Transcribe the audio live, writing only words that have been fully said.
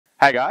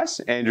Hey guys,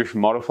 Andrew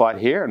from Model Flight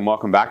here and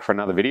welcome back for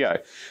another video.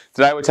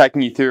 Today we're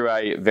taking you through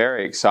a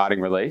very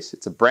exciting release.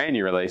 It's a brand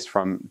new release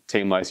from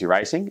Team Losi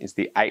Racing. It's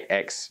the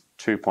 8X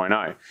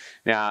 2.0.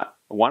 Now,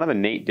 one of the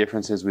neat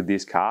differences with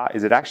this car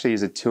is it actually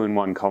is a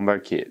 2-in-1 combo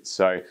kit.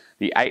 So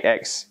the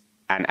 8X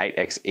and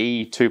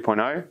 8XE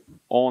 2.0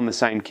 all in the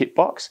same kit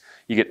box.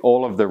 You get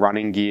all of the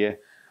running gear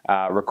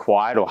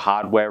required or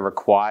hardware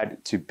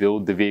required to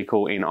build the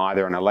vehicle in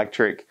either an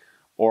electric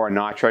or a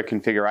nitro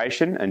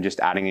configuration, and just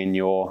adding in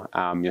your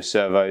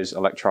servos,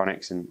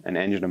 electronics, and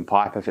engine and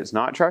pipe if it's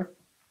nitro.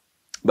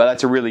 But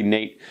that's a really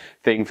neat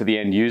thing for the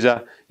end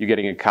user. You're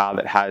getting a car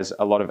that has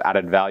a lot of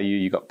added value.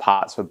 You've got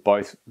parts for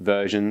both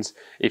versions.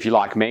 If you're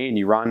like me and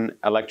you run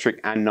electric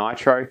and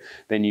nitro,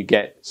 then you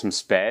get some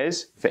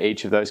spares for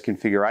each of those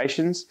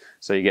configurations.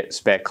 So you get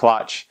spare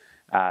clutch,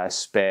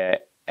 spare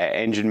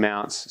engine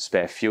mounts,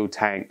 spare fuel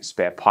tank,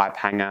 spare pipe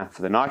hanger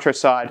for the nitro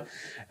side,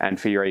 and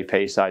for your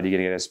EP side you're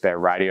going to get a spare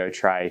radio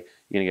tray,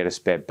 you're going to get a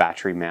spare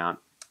battery mount,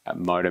 a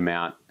motor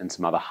mount, and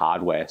some other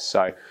hardware.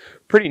 So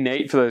pretty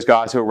neat for those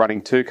guys who are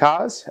running two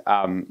cars.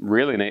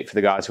 Really neat for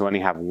the guys who only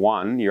have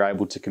one. You're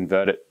able to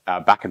convert it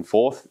back and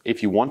forth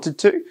if you wanted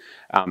to.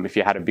 If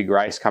you had a big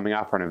race coming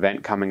up or an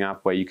event coming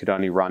up where you could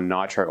only run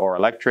nitro or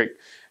electric,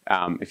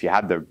 if you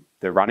had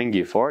the running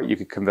gear for it, you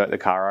could convert the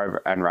car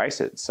over and race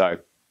it. So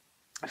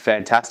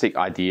fantastic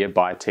idea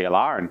by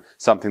TLR and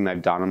something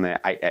they've done on their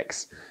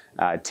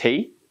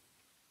 8XT,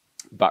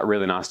 but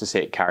really nice to see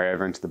it carry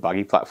over into the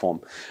buggy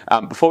platform.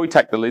 Before we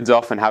take the lids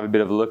off and have a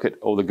bit of a look at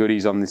all the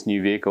goodies on this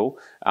new vehicle,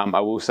 I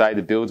will say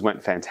the builds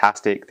went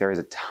fantastic. There is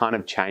a ton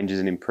of changes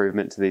and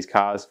improvement to these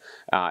cars.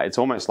 It's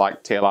almost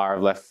like TLR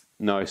have left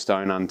no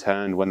stone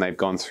unturned when they've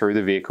gone through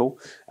the vehicle.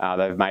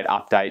 They've made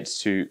updates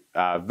to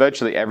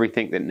virtually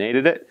everything that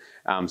needed it.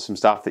 Some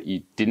stuff that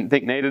you didn't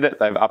think needed it,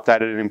 they've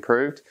updated and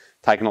improved.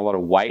 Taken a lot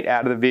of weight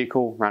out of the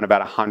vehicle, around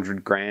about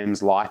 100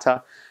 grams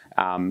lighter.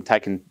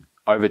 Taken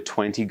over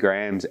 20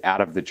 grams out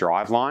of the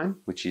driveline,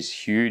 which is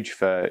huge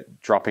for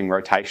dropping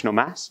rotational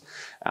mass.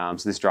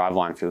 So this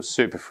driveline feels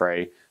super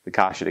free. The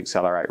car should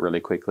accelerate really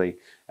quickly,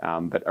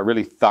 but a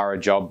really thorough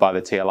job by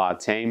the TLR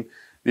team.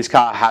 This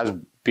car has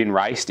been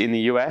raced in the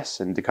US,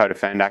 and Dakota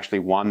Fend actually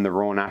won the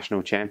Raw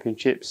National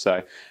Championship.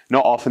 So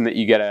not often that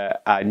you get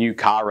a new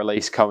car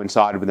release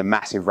coincide with a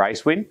massive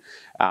race win,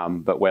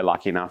 but we're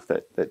lucky enough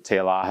that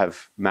TLR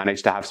have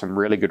managed to have some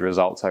really good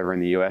results over in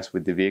the US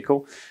with the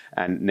vehicle,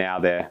 and now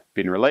they've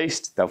been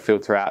released. They'll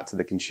filter out to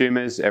the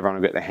consumers. Everyone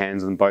will get their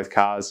hands on both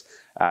cars,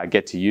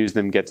 get to use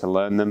them, get to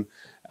learn them.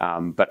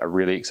 But a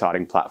really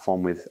exciting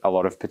platform with a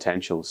lot of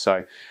potential.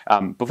 So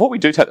before we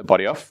do take the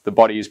body off, the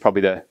body is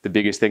probably the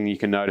biggest thing you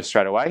can notice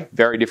straight away.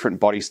 Very different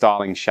body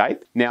styling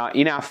shape. Now,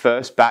 in our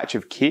first batch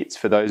of kits,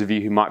 for those of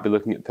you who might be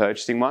looking at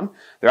purchasing one,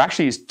 there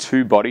actually is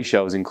 2 body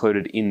shells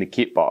included in the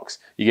kit box.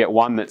 You get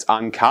one that's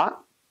uncut.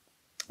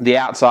 The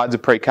outsides are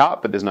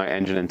pre-cut, but there's no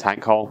engine and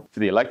tank hole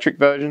for the electric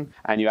version,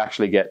 and you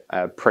actually get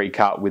a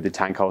pre-cut with the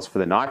tank holes for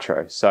the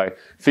nitro. So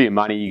for your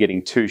money, you're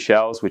getting 2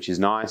 shells, which is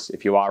nice.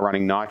 If you are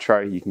running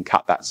nitro, you can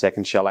cut that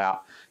second shell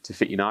out to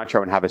fit your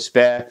nitro and have a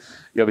spare.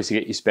 You obviously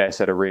get your spare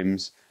set of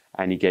rims,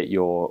 and you get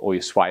all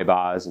your sway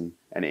bars, and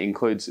it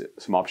includes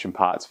some option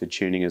parts for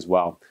tuning as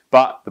well.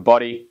 But the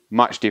body,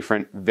 much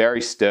different,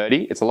 very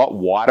sturdy. It's a lot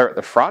wider at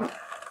the front.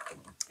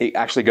 It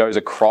actually goes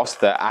across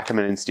the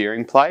Ackerman and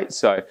steering plate,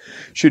 so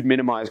should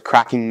minimize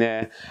cracking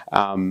there.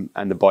 And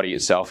the body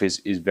itself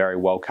is very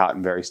well cut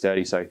and very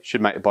sturdy, so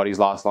should make the bodies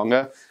last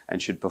longer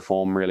and should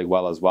perform really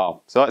well as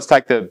well. So let's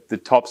take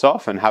the tops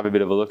off and have a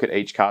bit of a look at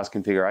each car's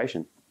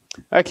configuration.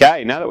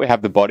 Okay, now that we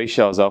have the body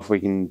shells off, we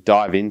can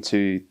dive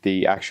into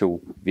the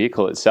actual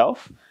vehicle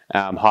itself,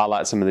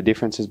 highlight some of the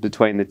differences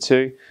between the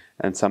two,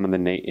 and some of the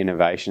neat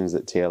innovations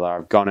that TLR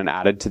have gone and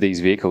added to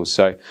these vehicles.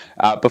 So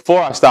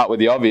before I start with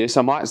the obvious,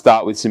 I might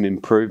start with some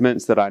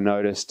improvements that I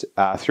noticed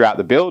throughout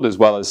the build, as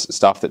well as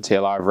stuff that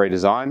TLR have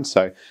redesigned.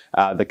 So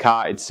the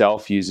car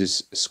itself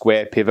uses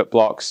square pivot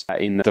blocks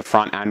in the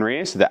front and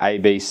rear. So the A,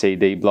 B, C,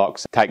 D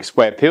blocks take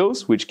square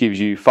pills, which gives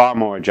you far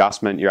more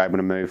adjustment. You're able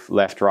to move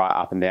left, right,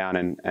 up and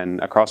down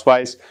and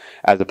crossways,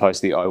 as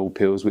opposed to the oval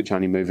pills, which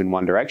only move in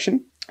one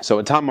direction. So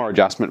a ton more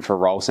adjustment for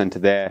roll center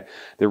there.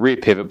 The rear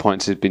pivot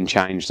points have been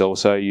changed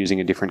also,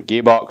 using a different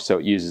gearbox. So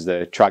it uses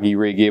the Truggy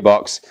rear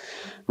gearbox.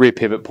 Rear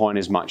pivot point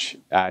is much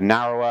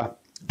narrower,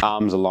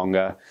 arms are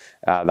longer.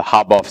 The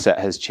hub offset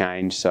has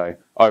changed. So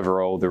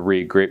overall, the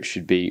rear grip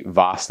should be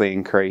vastly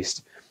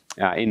increased.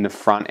 In the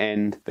front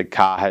end, the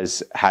car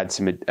has had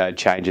some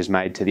changes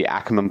made to the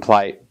Ackerman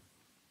plate.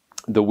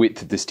 The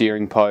width of the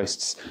steering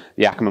posts,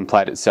 the Ackerman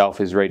plate itself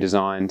is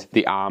redesigned.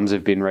 The arms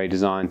have been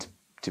redesigned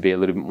to be a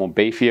little bit more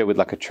beefier with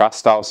like a truss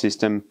style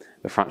system.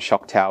 The front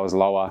shock tower is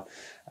lower.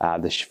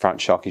 The front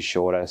shock is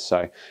shorter.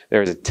 So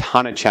there is a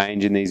ton of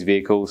change in these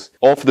vehicles,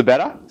 all for the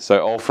better.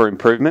 So all for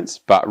improvements,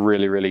 but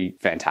really, really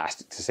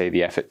fantastic to see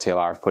the effort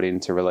TLR have put in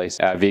to release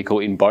a vehicle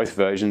in both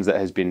versions that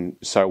has been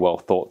so well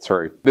thought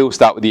through. We'll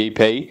start with the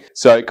EP.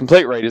 So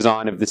complete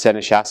redesign of the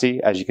center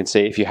chassis. As you can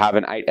see, if you have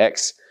an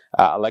 8X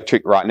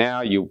electric right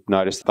now, you'll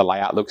notice the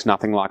layout looks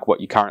nothing like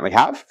what you currently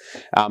have.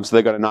 So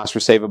they've got a nice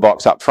receiver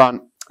box up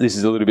front. This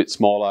is a little bit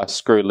smaller,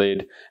 screw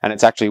lid, and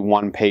it's actually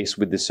one piece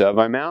with the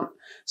servo mount.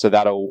 So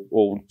that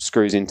all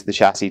screws into the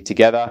chassis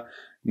together.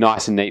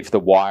 Nice and neat for the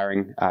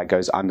wiring.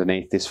 Goes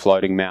underneath this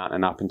floating mount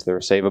and up into the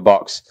receiver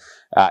box.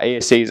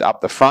 ESC is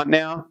up the front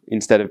now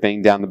instead of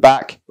being down the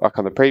back like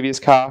on the previous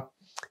car.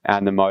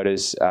 And the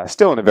motor's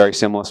still in a very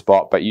similar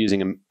spot, but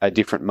using a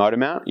different motor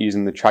mount,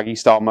 using the truggy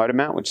style motor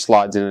mount, which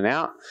slides in and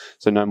out.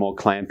 So no more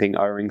clamping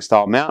O-ring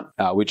style mount,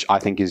 which I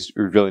think is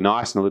really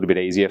nice and a little bit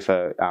easier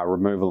for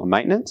removal and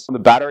maintenance. On the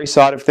battery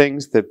side of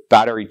things, the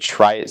battery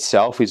tray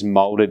itself is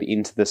molded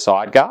into the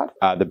side guard.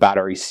 The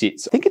battery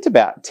sits, I think it's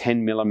about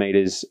 10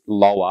 millimeters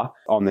lower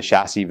on the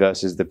chassis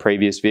versus the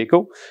previous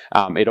vehicle.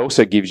 It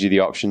also gives you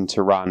the option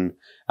to run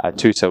a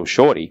 2-cell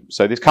shorty.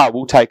 So this car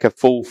will take a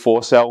full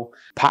 4-cell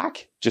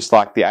pack, just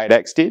like the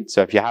 8X did.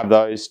 So if you have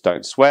those,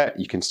 don't sweat,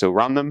 you can still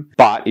run them.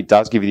 But it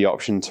does give you the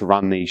option to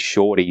run these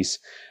shorties,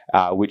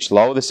 which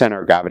lower the center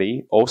of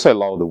gravity, also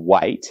lower the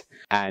weight.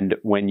 And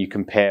when you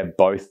compare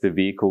both the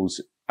vehicles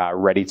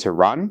ready to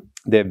run,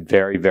 they're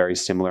very, very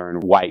similar in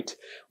weight,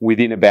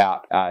 within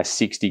about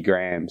 60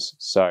 grams.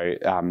 So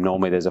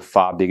normally there's a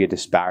far bigger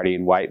disparity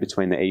in weight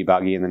between the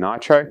e-buggy and the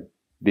Nitro.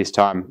 This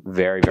time,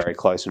 very, very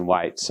close in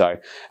weight. So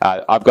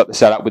I've got the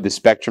setup with the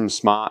Spectrum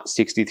Smart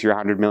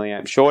 6300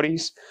 milliamp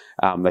shorties.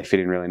 They fit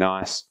in really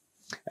nice.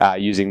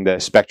 Using the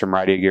Spectrum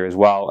radio gear as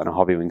well and a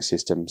Hobbywing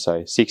system.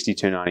 So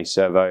 6290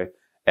 servo,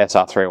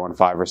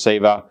 SR315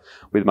 receiver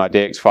with my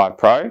DX5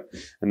 Pro.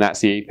 And that's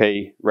the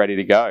EP ready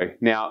to go.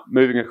 Now,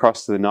 moving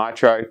across to the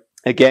Nitro.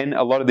 Again,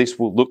 a lot of this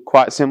will look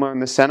quite similar in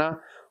the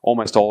center.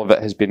 Almost all of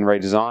it has been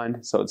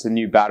redesigned. So it's a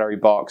new battery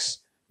box,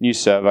 new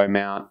servo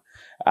mount,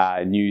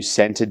 new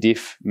center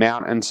diff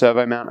mount and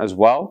servo mount as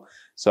well.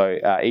 So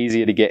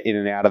easier to get in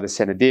and out of the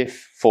center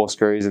diff, 4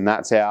 screws and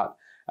that's out.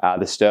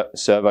 The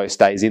servo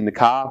stays in the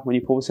car when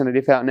you pull the center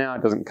diff out now.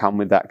 It doesn't come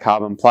with that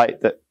carbon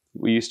plate that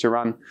we used to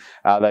run.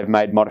 They've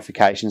made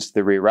modifications to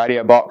the rear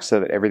radio box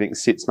so that everything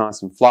sits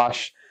nice and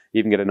flush. You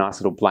even get a nice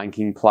little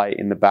blanking plate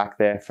in the back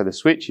there for the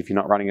switch if you're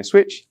not running a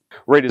switch.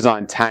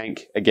 Redesigned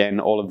tank, again,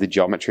 all of the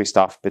geometry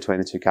stuff between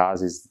the two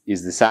cars is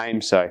the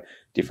same. So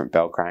different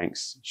bell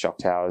cranks, shock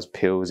towers,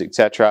 pills,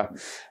 etc.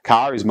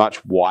 Car is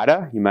much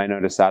wider. You may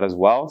notice that as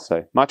well.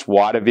 So much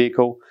wider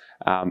vehicle,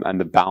 and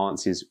the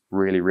balance is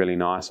really, really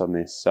nice on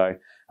this. So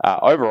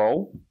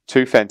overall,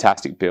 2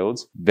 fantastic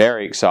builds.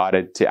 Very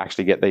excited to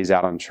actually get these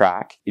out on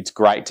track. It's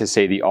great to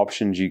see the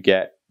options you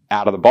get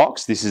out of the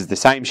box. This is the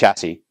same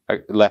chassis,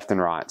 left and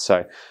right.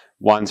 So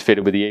one's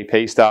fitted with the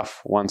EP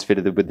stuff, one's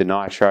fitted with the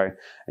Nitro,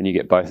 and you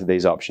get both of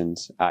these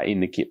options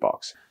in the kit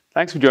box.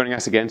 Thanks for joining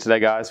us again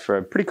today, guys, for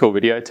a pretty cool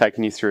video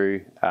taking you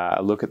through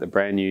a look at the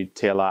brand new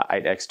TLR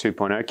 8X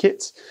 2.0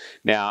 kits.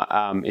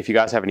 Now, if you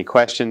guys have any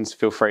questions,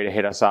 feel free to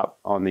hit us up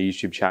on the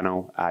YouTube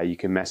channel. You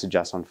can message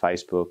us on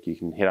Facebook. You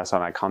can hit us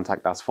on our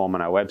contact us form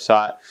on our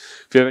website.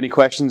 If you have any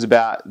questions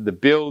about the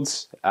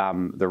builds,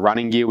 the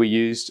running gear we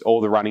used,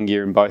 all the running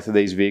gear in both of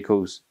these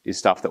vehicles is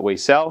stuff that we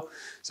sell.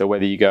 So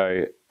whether you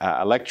go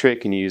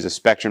electric and you use a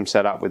Spectrum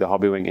setup with a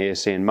Hobbywing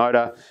ESC and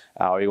motor,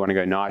 or you want to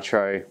go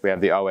Nitro, we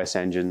have the OS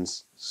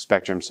engines,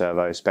 Spectrum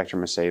servo,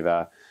 Spectrum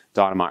receiver,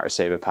 Dynamite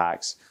receiver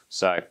packs.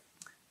 So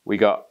we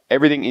got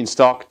everything in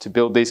stock to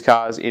build these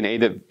cars in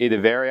either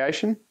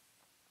variation.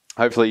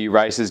 Hopefully you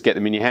racers get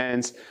them in your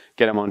hands,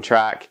 get them on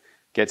track,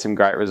 get some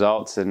great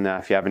results. And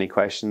if you have any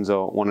questions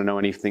or want to know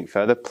anything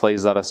further,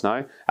 please let us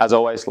know. As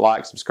always,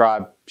 like,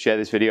 subscribe, share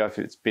this video if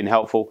it's been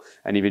helpful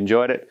and you've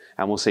enjoyed it,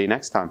 and we'll see you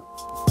next time.